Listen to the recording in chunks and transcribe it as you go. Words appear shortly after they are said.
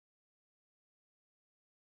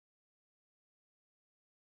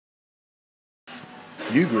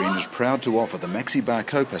New Green is proud to offer the Maxi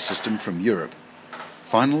Barcoper system from Europe.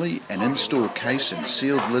 Finally, an in-store case and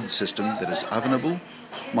sealed lid system that is ovenable,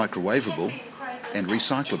 microwavable and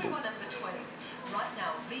recyclable.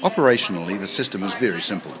 Operationally, the system is very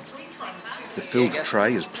simple. The filled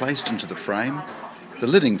tray is placed into the frame, the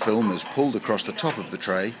lidding film is pulled across the top of the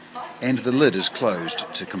tray, and the lid is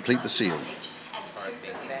closed to complete the seal.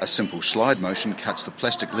 A simple slide motion cuts the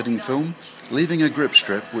plastic lidding film, leaving a grip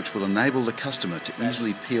strip which will enable the customer to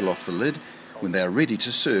easily peel off the lid when they are ready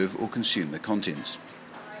to serve or consume the contents.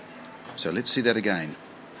 So let's see that again.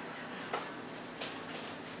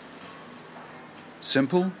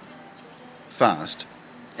 Simple, fast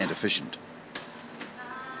and efficient.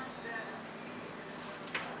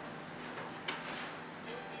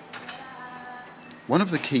 One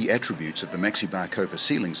of the key attributes of the Maxi Barcoper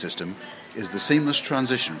sealing system is the seamless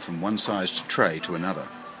transition from one sized tray to another.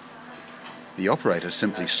 The operator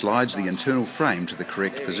simply slides the internal frame to the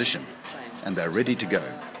correct position and they're ready to go.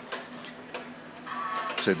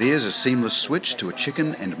 So there's a seamless switch to a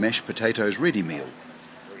chicken and mashed potatoes ready meal.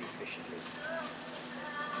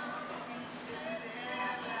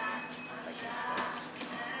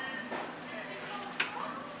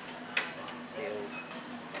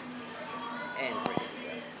 And ready to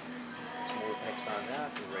go. Small pack size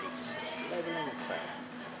out and ready for sale. Labelling and sale.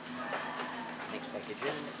 Next package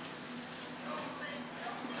in.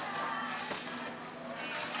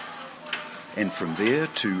 And from there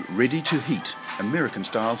to ready to heat American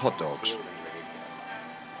style hot dogs.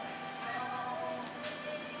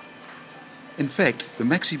 In fact, the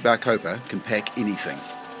Maxi Barcoper can pack anything.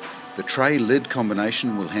 The tray lid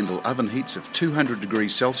combination will handle oven heats of 200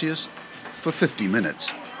 degrees Celsius for 50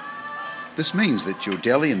 minutes. This means that your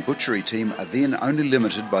deli and butchery team are then only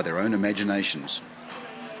limited by their own imaginations.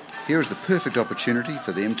 Here is the perfect opportunity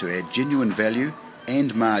for them to add genuine value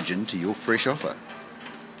and margin to your fresh offer.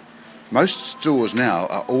 Most stores now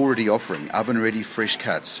are already offering oven-ready fresh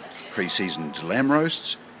cuts, pre-seasoned lamb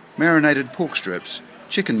roasts, marinated pork strips,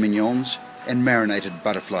 chicken mignons and marinated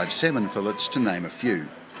butterflied salmon fillets, to name a few.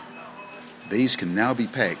 These can now be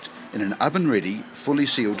packed in an oven-ready, fully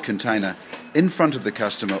sealed container in front of the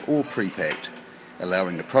customer or pre-packed,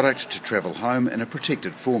 allowing the product to travel home in a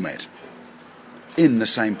protected format, in the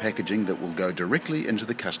same packaging that will go directly into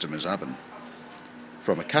the customer's oven.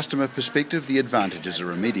 From a customer perspective, the advantages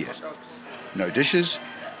are immediate. No dishes,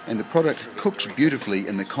 and the product cooks beautifully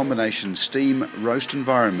in the combination steam-roast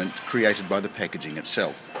environment created by the packaging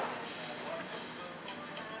itself.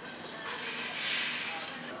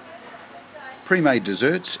 Pre-made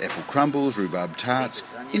desserts, apple crumbles, rhubarb tarts,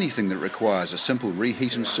 anything that requires a simple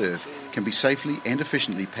reheat and serve can be safely and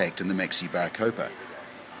efficiently packed in the Maxi Barcoper.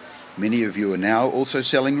 Many of you are now also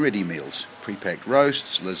selling ready meals, pre-packed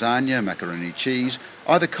roasts, lasagna, macaroni cheese,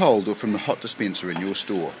 either cold or from the hot dispenser in your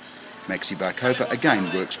store. Maxi Barcoper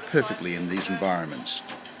again works perfectly in these environments.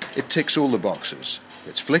 It ticks all the boxes.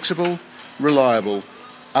 It's flexible, reliable,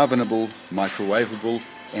 ovenable, microwavable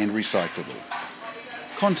and recyclable.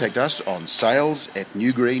 Contact us on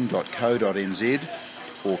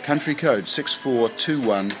sales@newgreen.co.nz or country code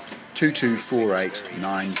 6421 2248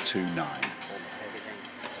 929.